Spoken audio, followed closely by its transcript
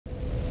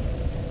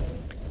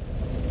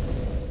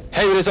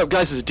Hey, what is up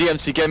guys, this is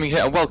DMCGaming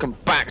here and welcome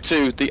back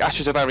to the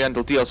Ashes of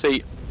Ariandel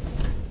DLC.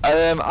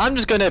 I'm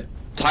just going to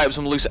tie up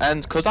some loose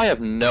ends because I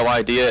have no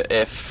idea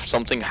if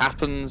something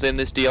happens in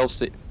this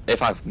DLC,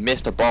 if I've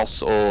missed a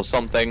boss or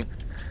something.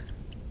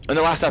 In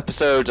the last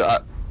episode,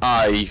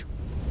 I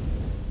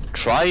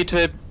tried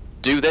to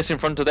do this in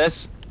front of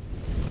this,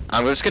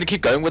 and we're just going to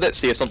keep going with it,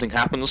 see if something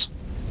happens.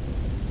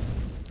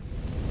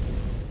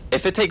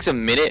 If it takes a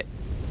minute,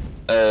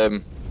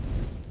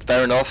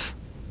 fair enough,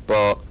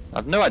 but I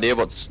have no idea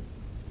what's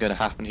going to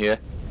happen here.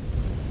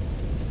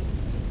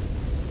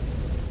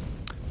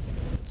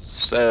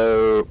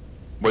 So,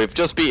 we've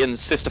just beaten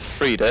Sister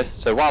Frida,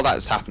 so while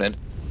that's happening,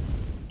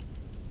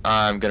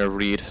 I'm going to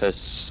read her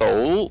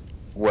soul,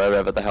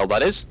 wherever the hell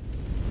that is.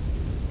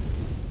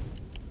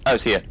 Oh,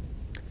 it's here.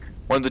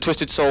 One of the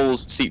twisted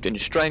souls seeped in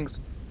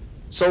strength.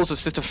 Souls of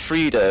Sister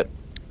Frida.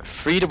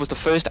 Frida was the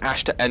first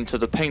ash to enter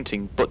the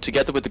painting, but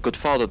together with the good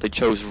father they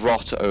chose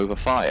rot over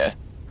fire.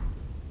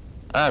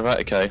 Ah, right,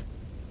 okay.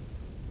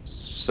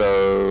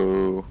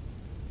 So,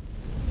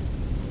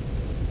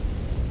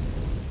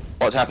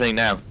 what's happening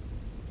now?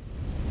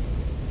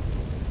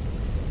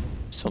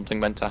 Something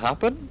meant to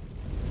happen?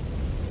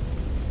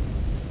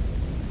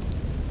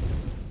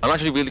 I'm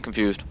actually really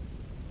confused.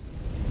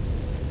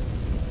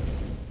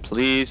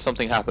 Please,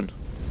 something happen.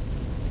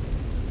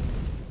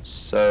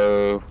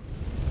 So,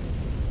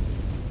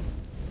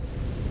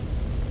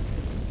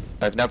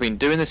 I've now been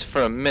doing this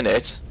for a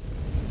minute,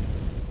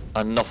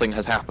 and nothing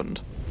has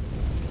happened.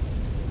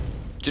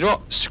 Do you know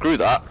what? Screw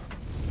that.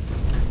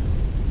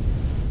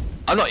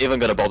 I'm not even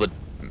going to bother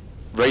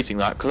rating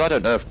that, because I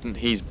don't know if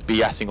he's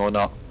BSing or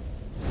not.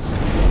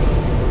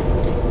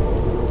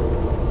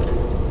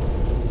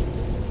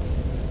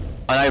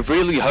 And I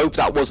really hope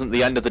that wasn't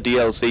the end of the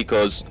DLC,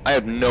 because I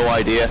have no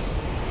idea.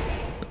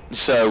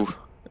 So,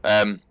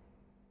 I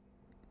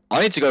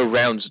need to go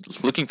around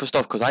looking for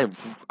stuff, because I'm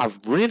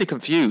really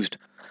confused.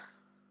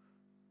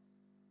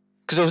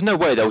 Because there was no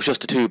way there was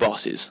just the two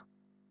bosses.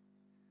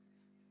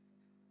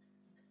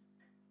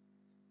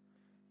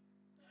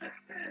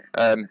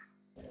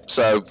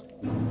 So,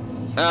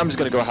 I'm just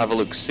going to go have a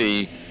look,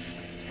 see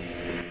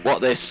what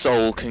this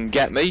soul can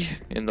get me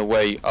in the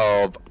way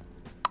of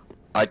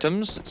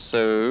items.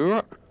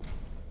 So,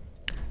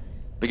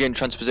 begin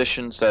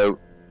transposition, so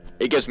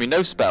it gives me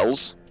no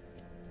spells.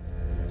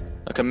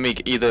 I can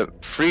make either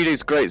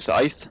Frida's Great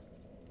Scythe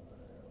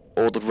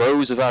or the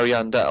Rose of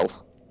Ariandel.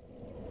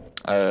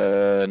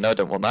 No, I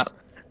don't want that.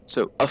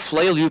 So, a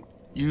flail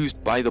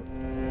used by the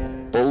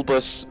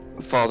bulbous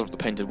father of the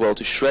painted world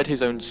to shred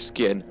his own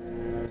skin,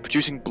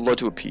 producing blood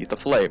to appease the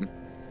flame.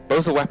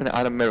 Both a weapon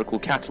and a miracle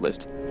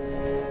catalyst.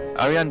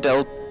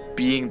 Ariandel,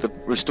 being the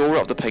restorer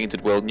of the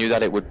painted world, knew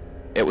that it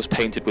was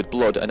painted with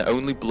blood, and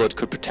only blood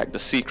could protect the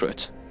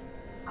secret.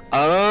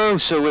 Oh,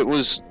 so it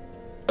was...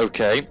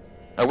 okay.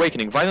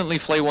 Awakening. Violently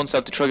flay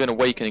oneself to trigger an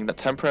awakening that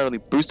temporarily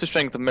boosts the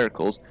strength of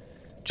miracles,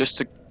 just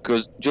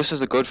as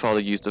the good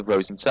father used the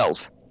rose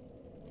himself.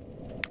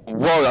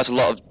 Whoa, that's a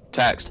lot of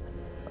text.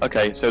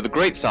 Okay, so the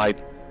Great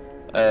Scythe,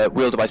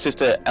 wielded by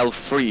Sister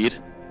Elfriede,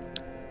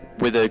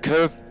 with a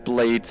curved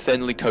blade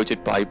thinly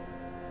coated by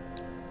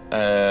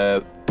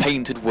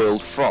painted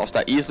world frost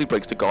that easily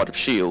breaks the guard of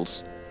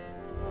shields.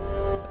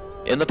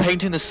 In the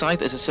painting, the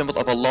scythe is a symbol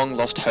of a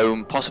long-lost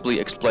home, possibly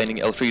explaining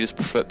Elfriede's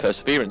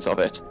perseverance of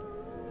it.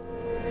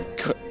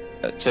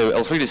 So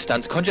Elfriede's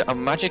stance: conjure a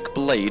magic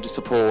blade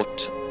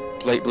support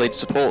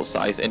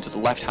scythe into the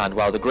left hand,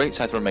 while the Great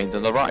Scythe remains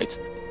in the right.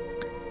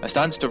 A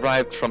stance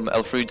derived from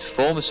Elfriede's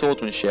former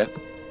swordsmanship.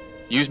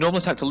 Use normal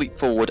attack to leap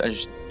forward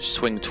and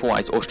swing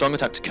twice, or strong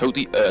attack to coat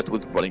the earth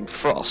with running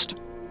frost.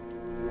 Do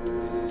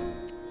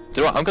you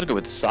know what? I'm gonna go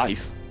with the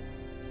scythe.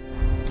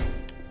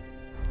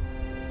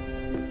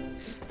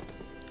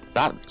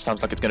 That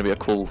sounds like it's gonna be a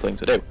cool thing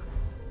to do.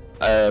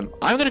 I'm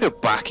gonna go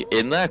back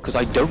in there because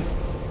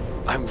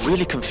I'm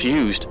really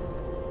confused.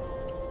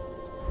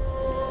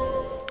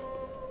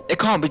 It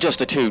can't be just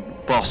the two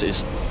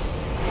bosses.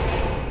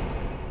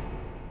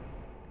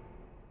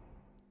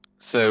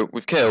 So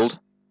we've killed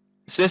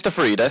Sister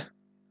Frida,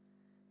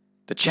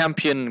 the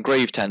champion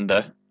grave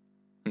tender,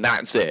 and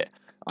that's it.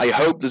 I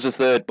hope there's a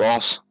third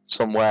boss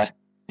somewhere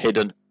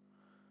hidden,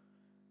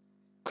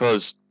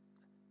 because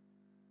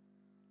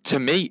to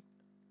me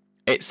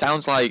it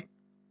sounds like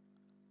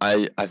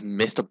I've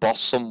missed a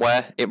boss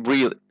somewhere. I'm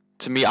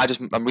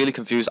really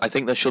confused. I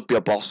think there should be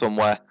a boss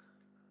somewhere.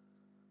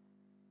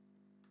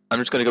 I'm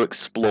just gonna go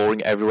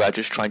exploring everywhere,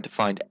 just trying to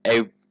find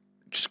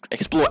just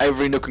explore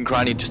every nook and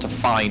cranny just to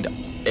find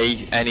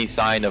any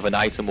sign of an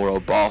item or a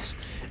boss.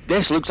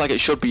 This looks like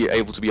it should be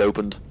able to be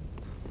opened.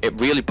 It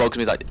really bugs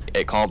me that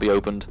it can't be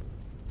opened.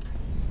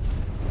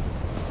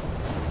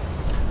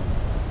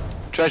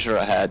 Treasure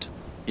ahead.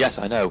 Yes,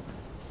 I know.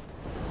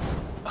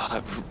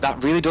 Oh,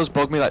 that really does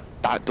bug me that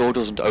that door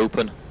doesn't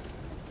open.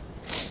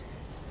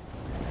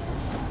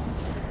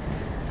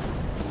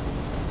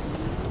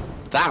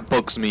 That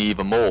bugs me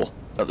even more,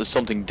 that there's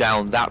something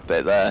down that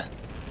bit there.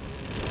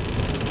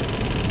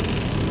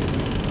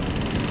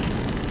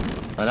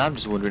 And I'm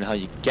just wondering how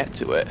you get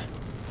to it.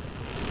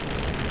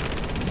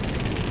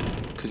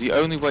 because the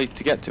only way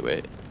to get to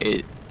it,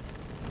 it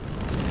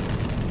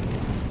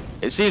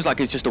seems like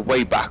it's just a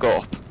way back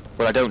up,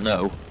 but I don't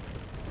know.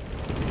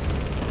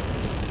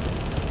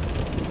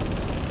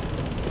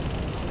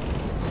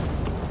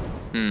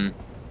 I'm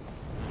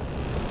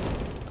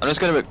just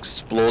going to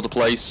explore the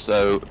place,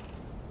 so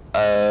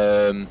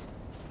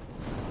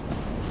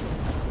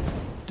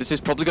this is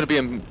probably going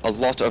to be a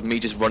lot of me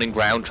just running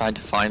around trying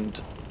to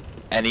find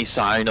any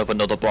sign of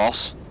another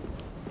boss.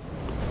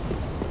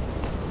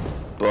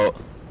 But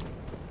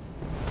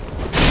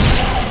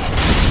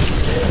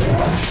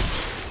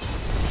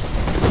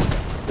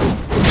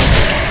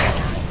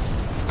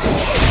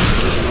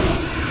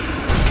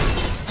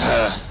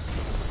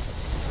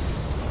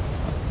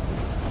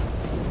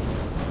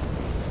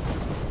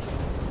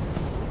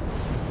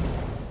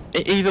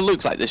it either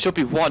looks like there should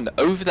be one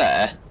over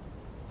there,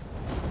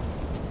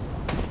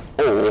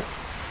 or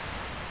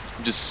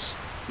just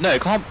no.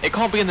 It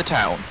can't be in the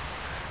town,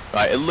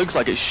 right? It looks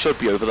like it should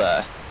be over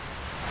there,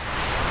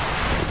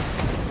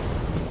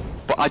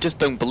 but I just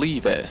don't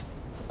believe it.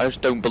 I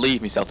just don't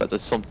believe myself that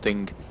there's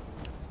something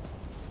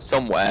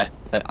somewhere.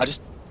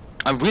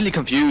 I'm really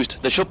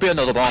confused. There should be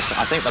another boss.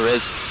 I think there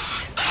is,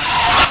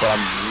 but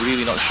I'm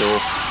really not sure.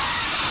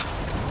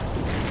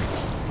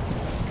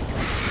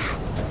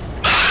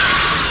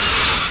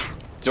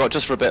 Do you know what,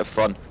 just for a bit of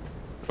fun.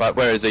 Right,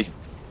 where is he?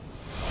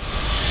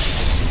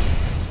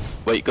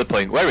 Wait, good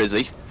point. Where is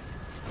he?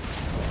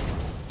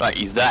 Right,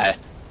 he's there.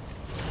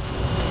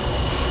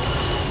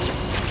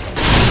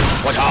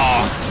 What?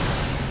 Ah!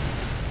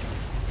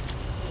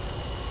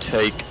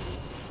 Take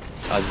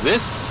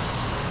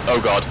this. Oh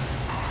god.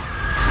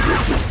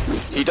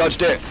 He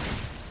dodged it.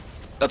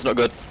 That's not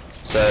good.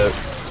 So,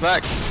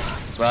 smack,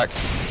 smack,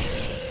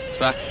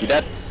 smack. You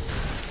dead?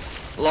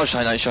 Large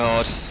Shine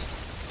Shard.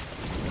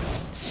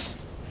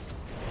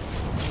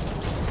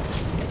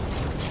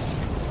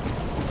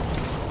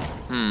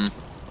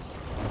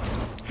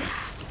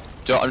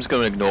 Do you know what, I'm just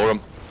going to ignore him.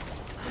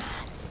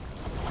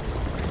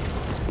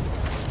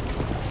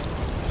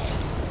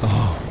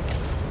 Oh,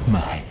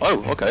 my.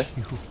 Oh, okay.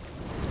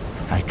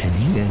 I can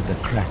hear the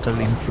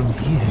crackling from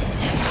here.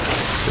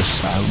 The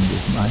sound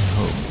of my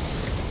home.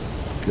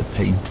 The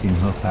painting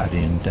of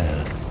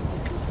Ariandel.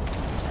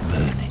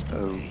 Burning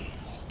away.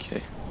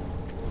 Okay.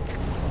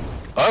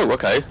 Oh,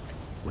 okay.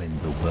 When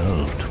the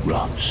world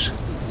rots,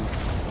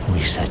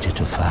 we set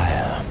it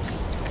afire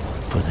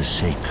for the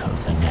sake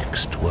of the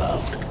next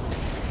world.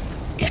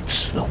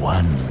 It's the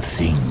one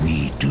thing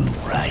we do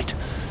right,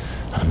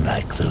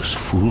 unlike those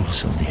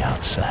fools on the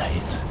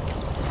outside.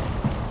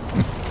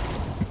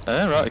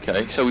 Right,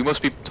 okay. So we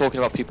must be talking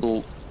about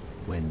people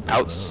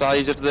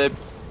outside of the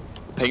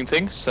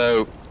painting,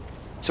 so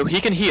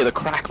he can hear the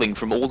crackling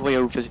from all the way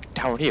over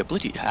down here.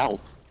 Bloody hell.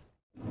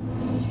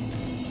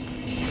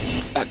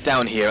 Back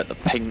down here at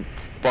the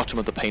bottom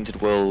of the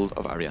painted world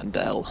of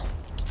Ariandel.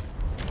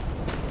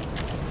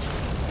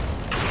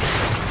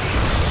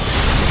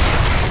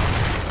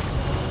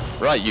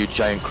 Right, you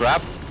giant crab.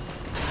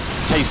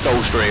 Taste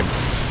Soul Stream.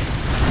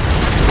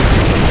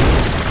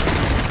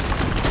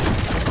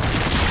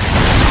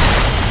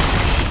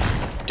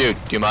 Dude,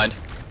 do you mind?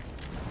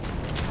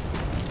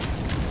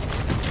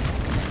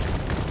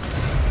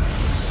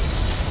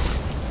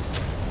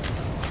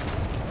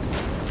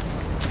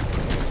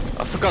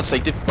 Oh, for God's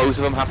sake, did both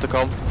of them have to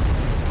come?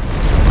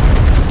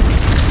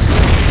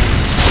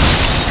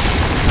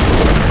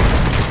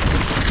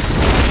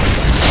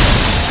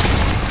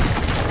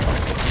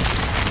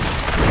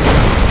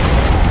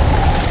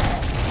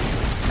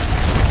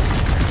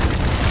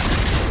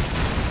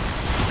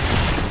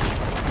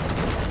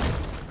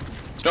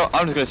 No,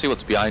 I'm just going to see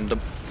what's behind them.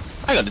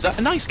 Hang on, is that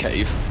a nice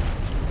cave?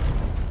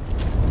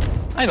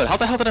 Hang on, how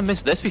the hell did I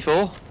miss this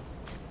before?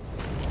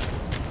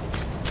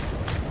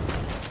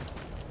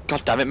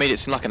 God damn, it made it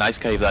seem like a nice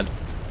cave then.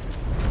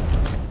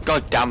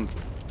 God damn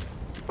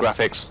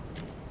graphics.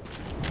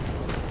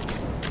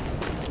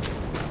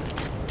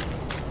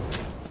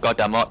 God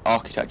damn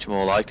architecture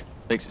more like.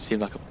 Makes it seem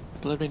like a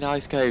bloody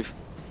nice cave.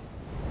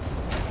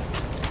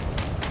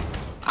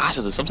 Ah,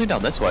 so there's something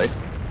down this way.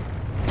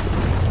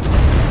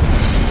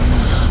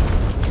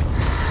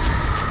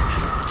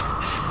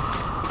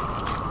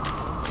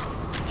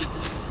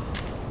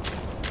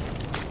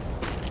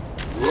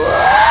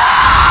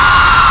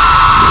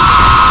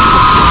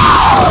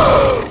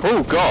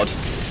 Oh god!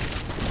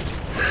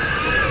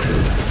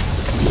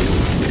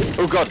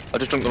 Oh god, I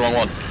just drank the wrong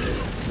one.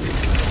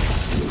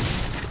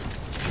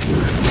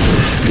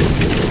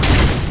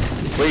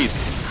 Please,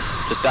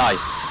 just die.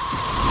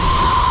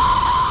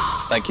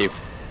 Thank you.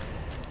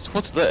 So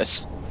what's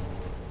this?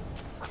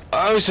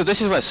 Oh, so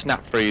this is where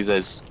Snap Freeze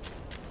is.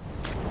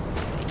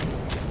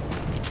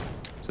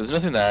 So there's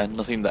nothing there,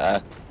 nothing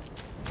there.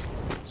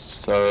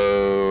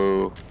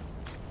 So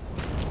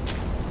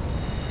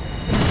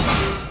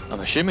I'm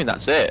assuming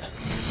that's it.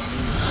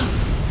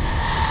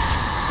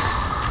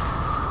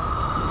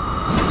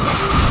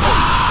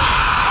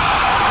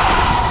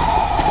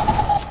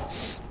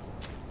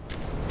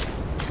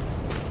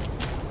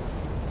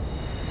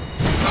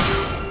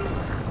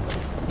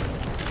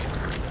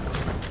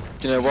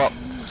 Do you know what?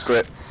 Screw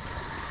it.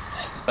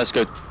 Let's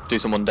go do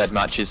some undead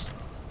matches.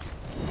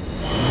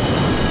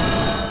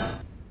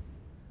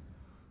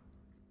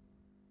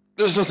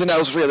 There's nothing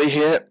else really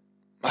here,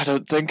 I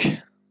don't think.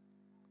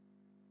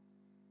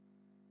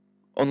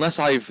 Unless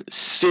I've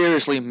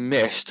seriously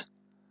missed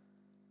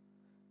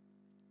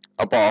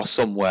a bar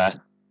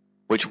somewhere,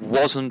 which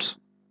wasn't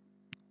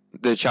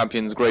the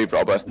champion's grave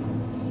robber.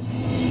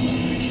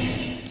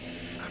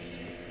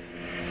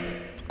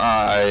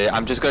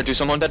 I'm just going to do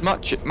some undead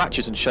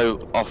matches and show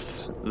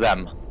off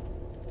them.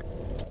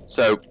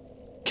 So,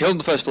 killing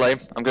the first flame,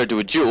 I'm going to do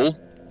a duel.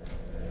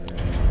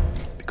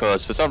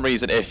 Because for some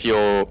reason, if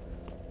you're...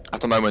 At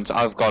the moment,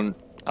 I've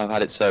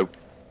had it so,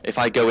 if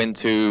I go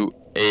into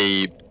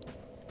a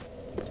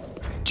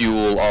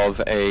duel of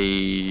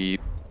a...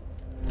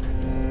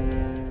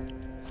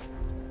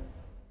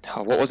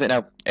 Oh, what was it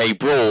now? A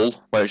brawl,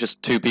 where it's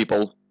just two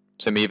people,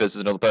 so me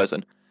versus another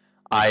person.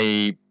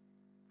 I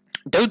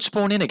don't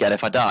spawn in again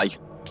if I die.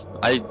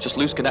 I just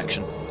lose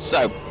connection.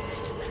 So,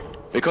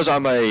 because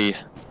I'm a...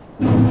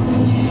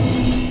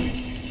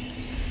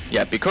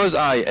 Yeah, because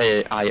I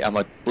am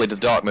a Blade of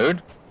the Dark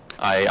Moon,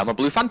 I am a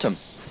Blue Phantom.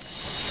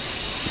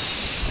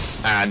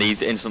 And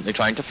he's instantly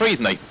trying to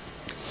freeze me.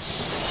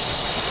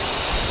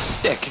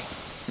 Dick.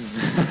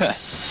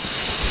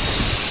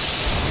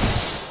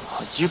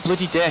 Oh, you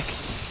bloody dick.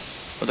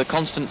 With a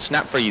constant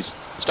snap freeze.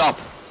 Stop.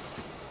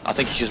 I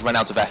think he's just run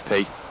out of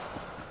FP.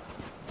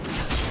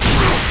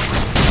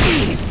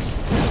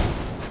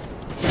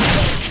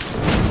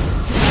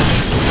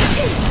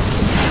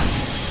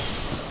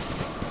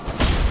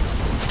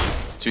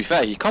 To be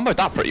fair, he comboed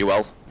that pretty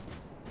well.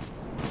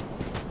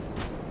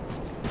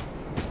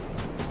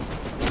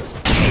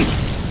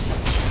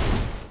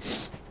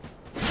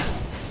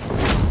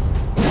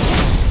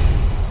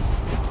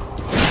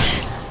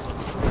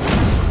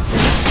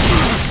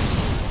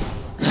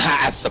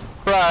 Ha!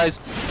 Surprise!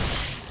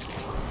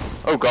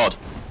 Oh god.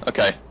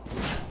 Okay.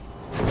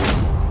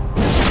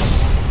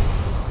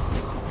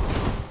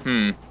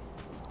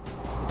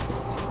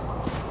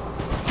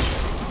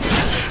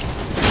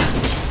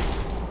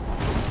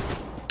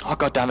 Oh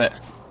god damn it.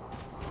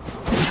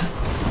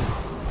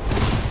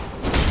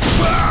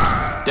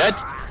 Dead?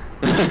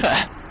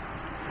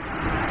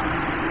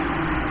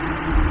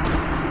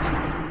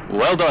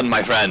 Well done,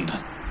 my friend.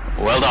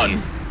 Well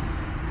done.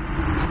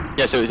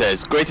 Yeah, so it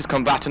says, greatest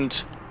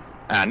combatant,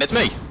 and it's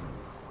me.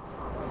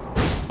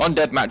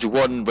 Undead match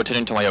 1,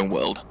 returning to my own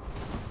world.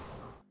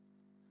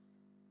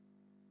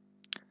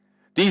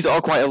 These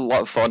are quite a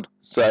lot of fun,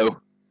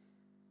 so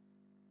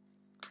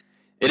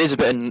it is a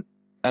bit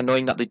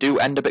annoying that they do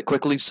end a bit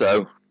quickly,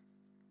 so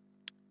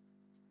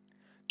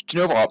do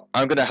you know what?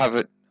 I'm gonna have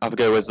a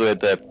go with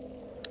the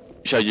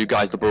show you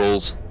guys the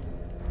brawls.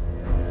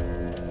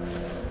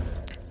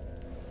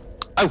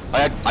 Oh,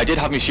 I did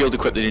have my shield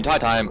equipped the entire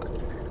time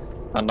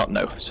and not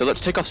know. So let's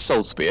take off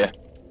Soul Spear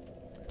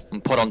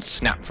and put on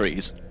Snap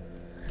Freeze.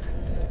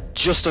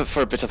 Just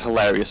for a bit of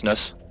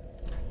hilariousness.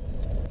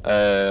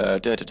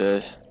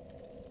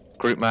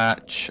 Group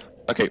match.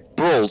 Okay,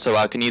 brawl, so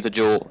I can either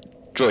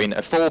join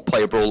a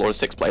 4-player brawl or a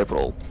 6-player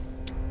brawl.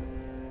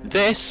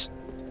 This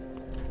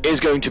is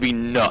going to be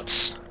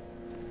nuts.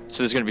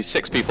 So there's going to be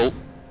 6 people,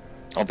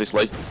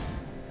 obviously.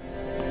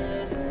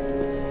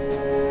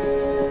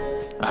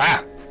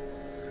 Aha!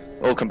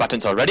 All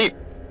combatants are ready.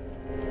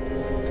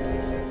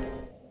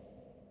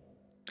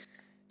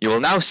 You will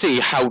now see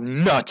how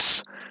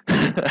nuts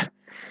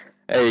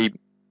a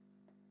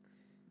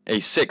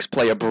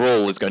 6-player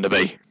brawl is going to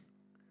be.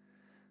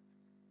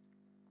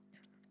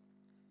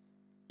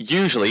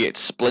 Usually it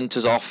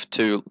splinters off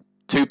to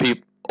 2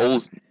 people,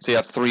 so you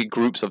have 3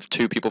 groups of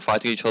 2 people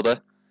fighting each other,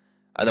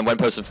 and then one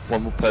person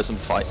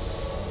fight,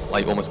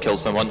 like almost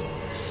kills someone.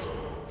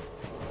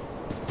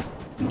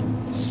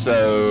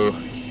 So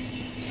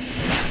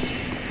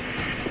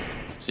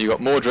you got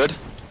Mordred.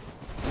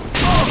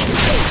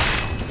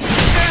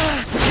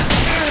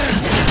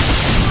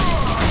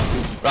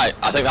 Right,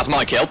 I think that's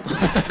my kill.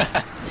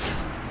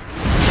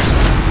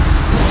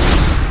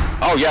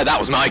 Oh yeah, that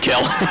was my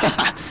kill.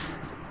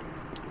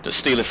 Just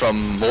steal it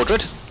from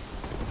Mordred.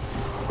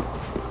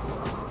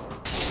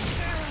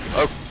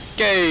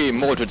 Okay,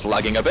 Mordred's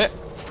lagging a bit.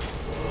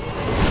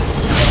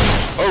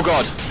 Oh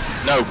god,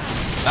 no,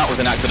 that was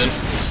an accident.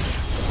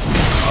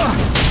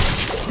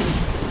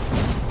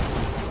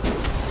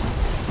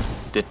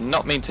 Did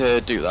not mean to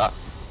do that.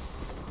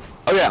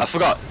 Oh yeah, I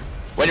forgot.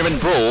 When you're in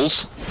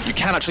brawls, you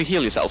can actually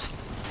heal yourself.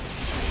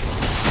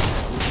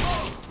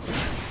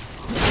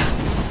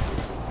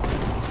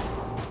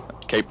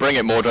 Okay, bring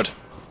it, Mordred.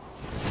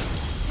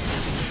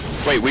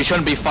 Wait, we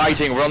shouldn't be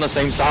fighting, we're on the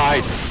same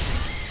side.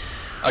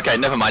 Okay,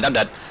 never mind, I'm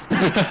dead.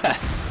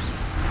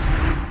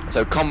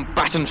 So,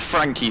 combatant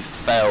Frankie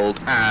failed,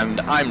 and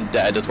I'm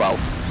dead as well.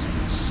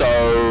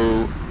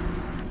 So,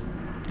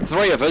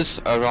 3 of us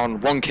are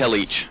on 1 kill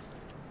each.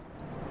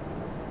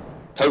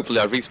 Hopefully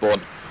I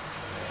respawn.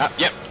 Ah,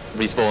 yep,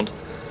 respawned.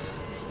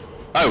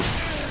 Oh.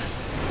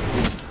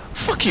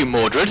 Fuck you,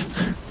 Mordred.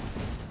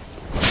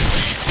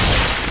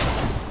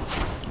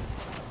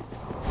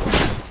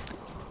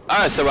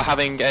 Alright, so we're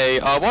having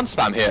a R1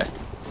 spam here.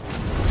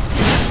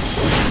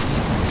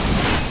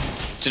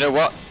 Do you know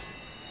what?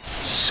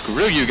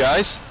 Screw you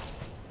guys.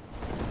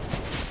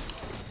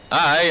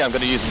 I'm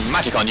gonna use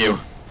magic on you.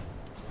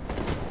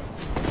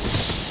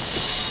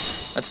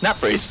 And snap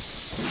freeze.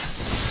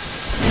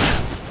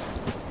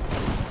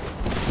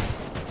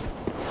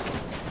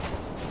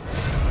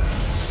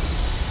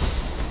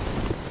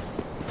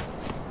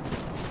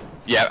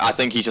 Yeah, I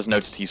think he just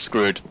noticed he's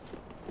screwed.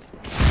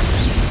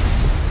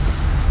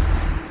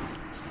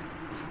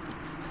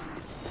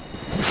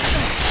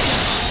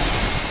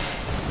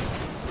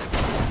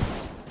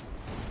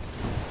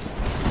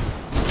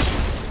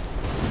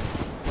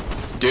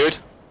 Dude,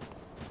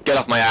 get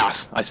off my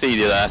ass. I see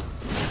you there.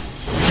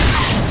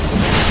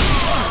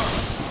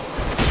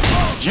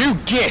 You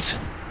git!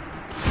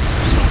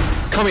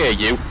 Come here,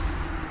 you.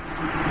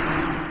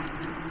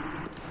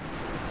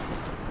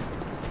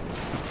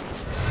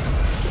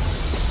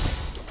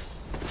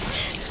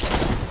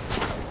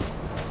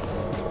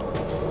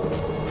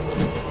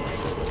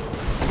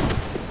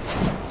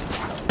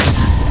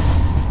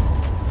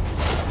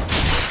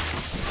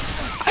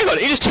 Hang on,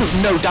 he just took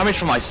no damage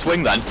from my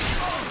swing then.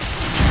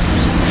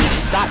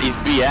 That is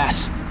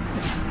BS.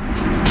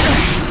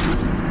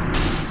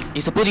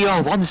 He's a bloody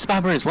R1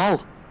 spammer as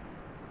well.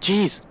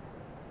 Jeez.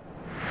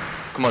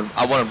 Come on,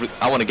 I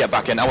want to get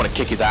back in. I want to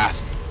kick his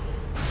ass.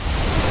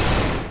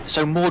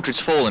 So Mordred's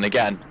fallen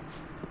again.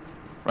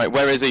 Right,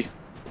 where is he?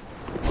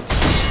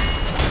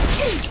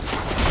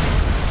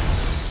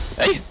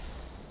 Hey?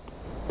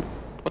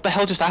 What the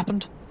hell just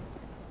happened?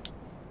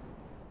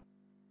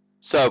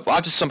 So, I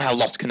just somehow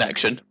lost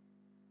connection.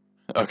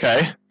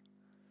 Okay.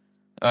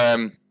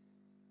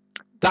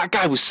 That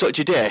guy was such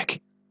a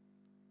dick.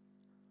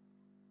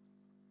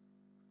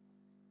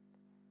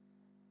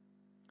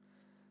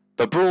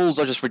 The brawls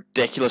are just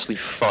ridiculously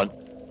fun.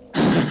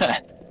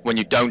 When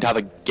you don't have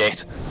a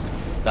git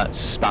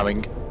that's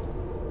spamming.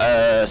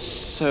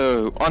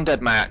 So, Undead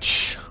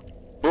match.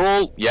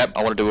 Brawl? Yep,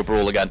 I want to do a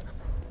brawl again.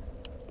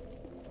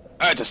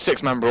 It's a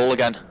 6-man brawl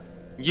again.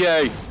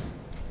 Yay!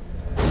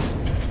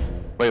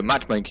 Wait,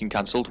 matchmaking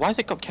cancelled. Why has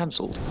it got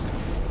cancelled?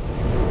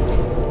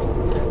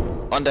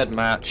 Undead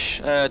match.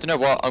 Do you know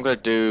what? I'm going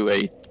to do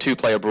a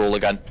 2-player brawl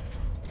again.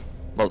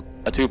 Well,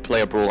 a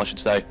 2-player brawl, I should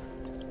say.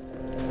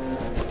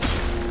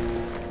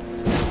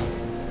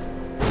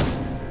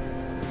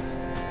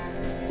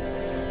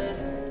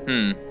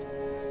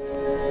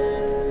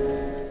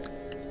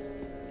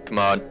 Come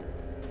on.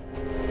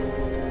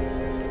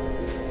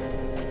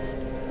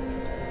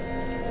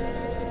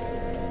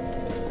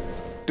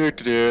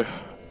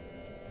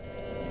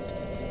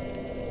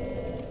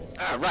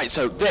 Right,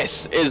 so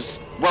this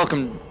is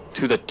welcome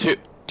to the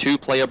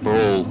two-player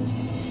brawl.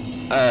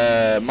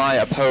 My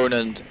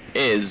opponent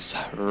is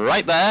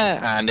right there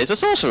and is a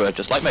sorcerer,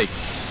 just like me.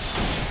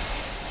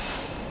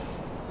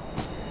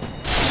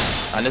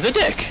 And is a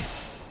dick.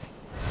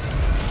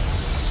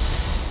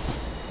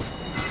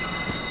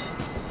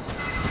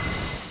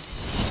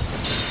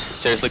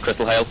 Seriously,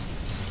 Crystal Hail?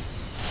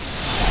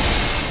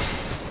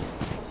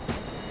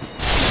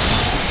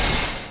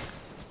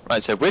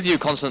 Right, so with you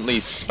constantly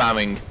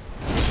spamming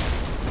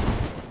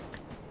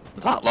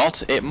that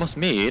lot, it must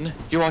mean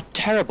you are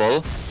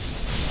terrible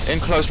in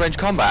close range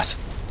combat.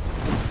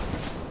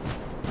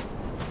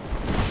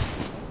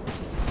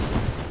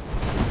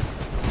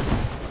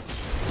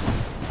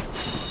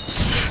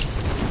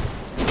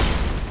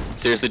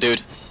 Seriously,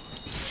 dude.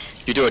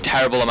 You do a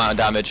terrible amount of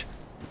damage.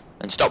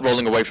 And stop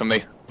rolling away from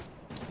me.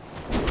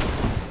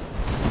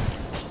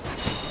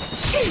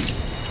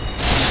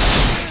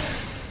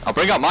 I'll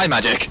bring out my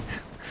magic.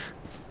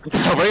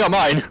 I'll bring out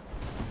mine.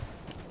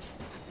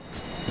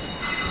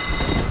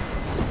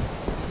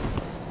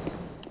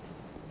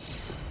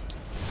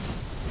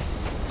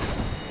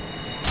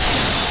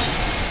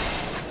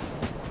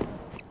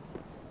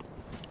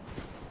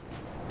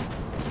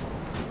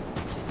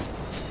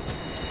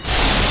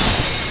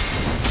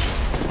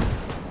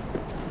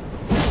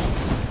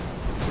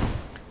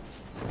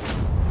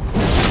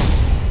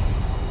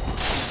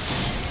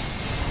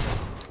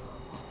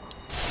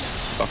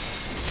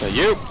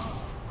 You.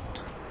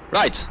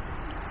 Right.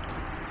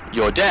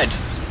 You're dead.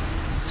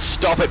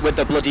 Stop it with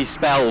the bloody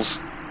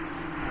spells.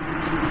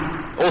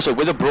 Also,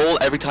 with a brawl,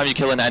 every time you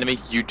kill an enemy,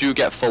 you do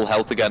get full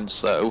health again,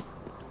 so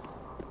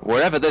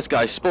wherever this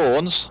guy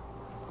spawns,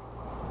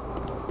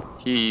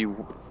 he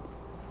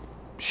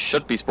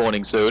should be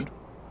spawning soon.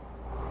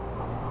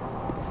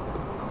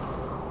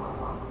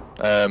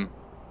 Hello?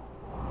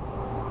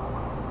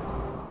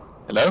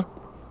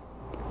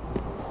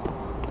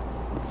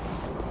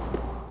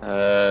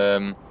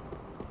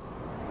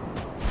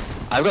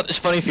 I've got this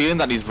funny feeling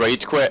that he's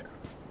rage quit.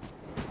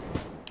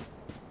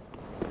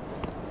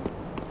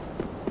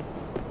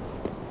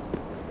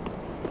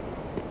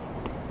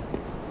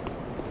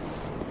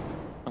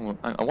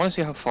 I want to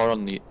see how far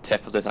on the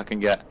tip of this I can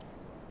get.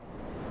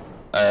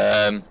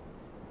 Hey,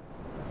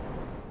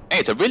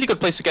 it's a really good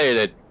place to get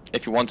it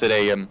if you wanted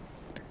a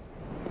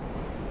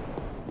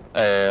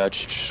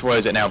what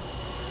is it now?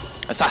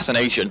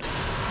 Assassination,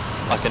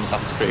 like in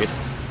Assassin's Creed.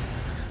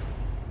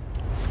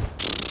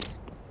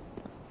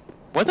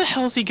 Where the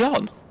hell's he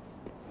gone?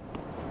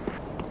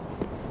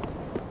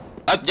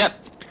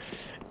 Yep.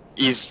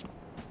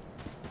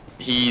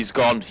 He's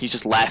gone. He's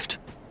just left.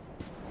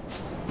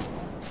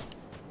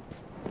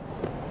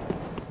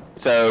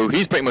 So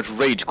he's pretty much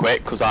rage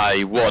quit because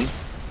I won.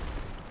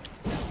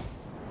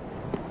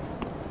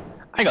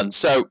 Hang on,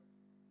 so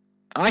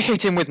I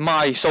hit him with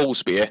my soul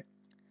spear,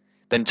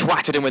 then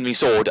twatted him with my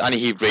sword, and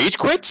he rage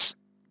quits?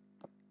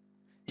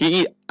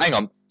 Hang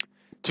on.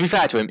 To be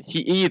fair to him,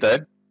 he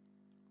either,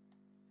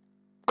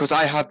 because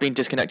I have been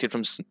disconnected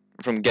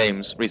from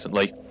games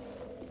recently.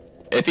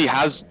 If he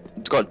has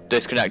got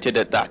disconnected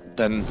at that,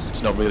 then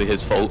it's not really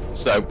his fault.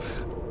 So.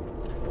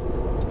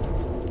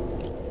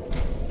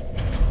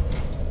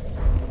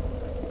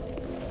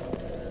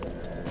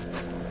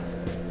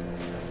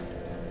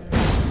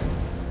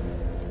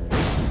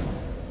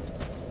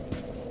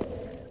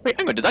 Wait,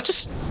 hang on, did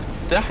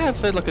I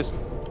have like a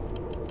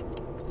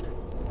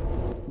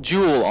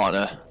jewel on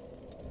her?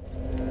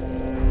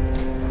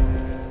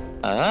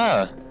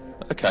 Ah,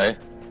 okay.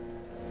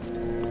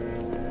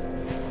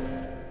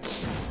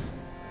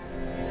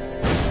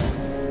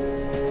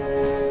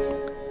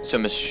 So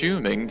I'm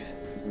assuming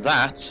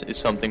that is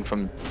something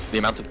from the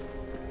amount of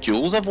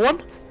jewels I've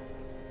won?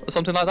 Or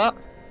something like that?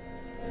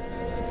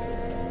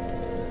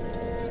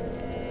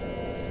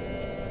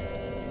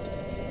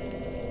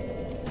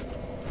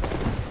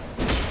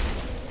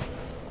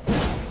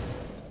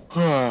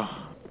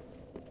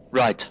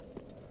 Right.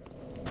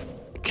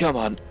 Come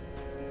on.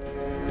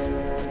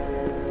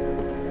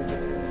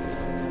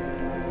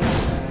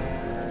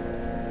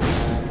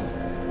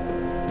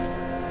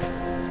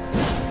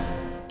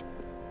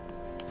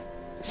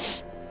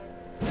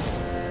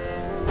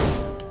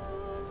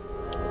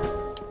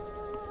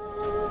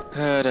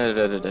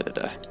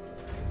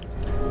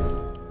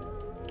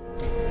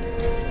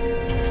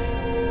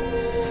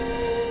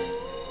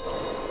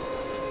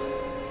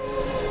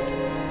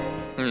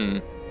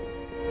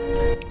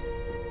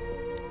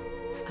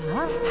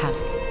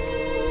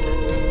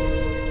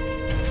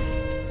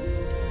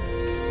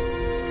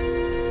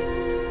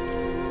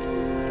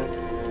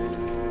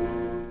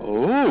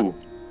 Oh.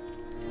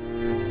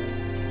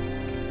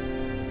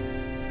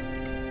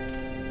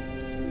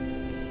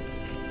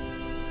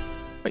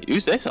 Wait,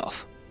 who's this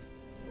off?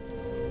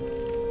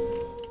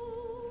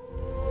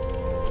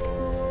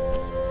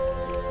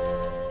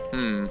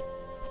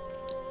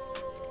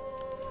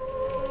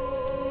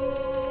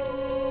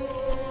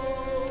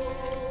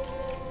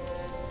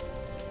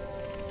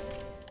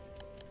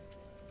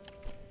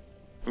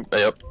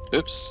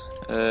 Oops.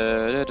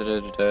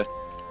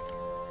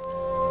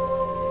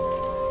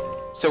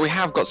 So we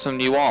have got some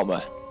new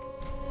armor.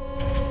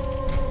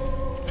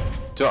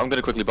 So I'm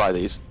gonna quickly buy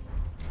these.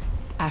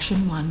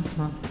 Ashen one.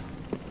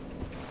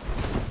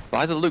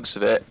 By the looks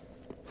of it,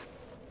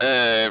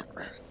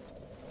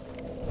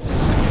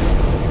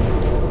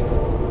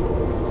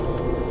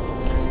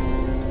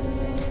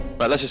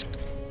 right, let's just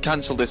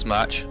cancel this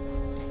match. Do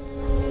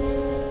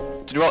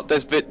you know what?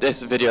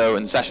 This video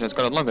and session has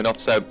gone on long enough,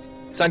 so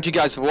thank you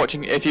guys for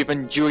watching. If you've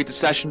enjoyed the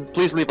session,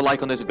 please leave a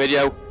like on this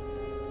video.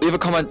 Leave a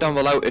comment down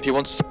below if you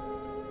want to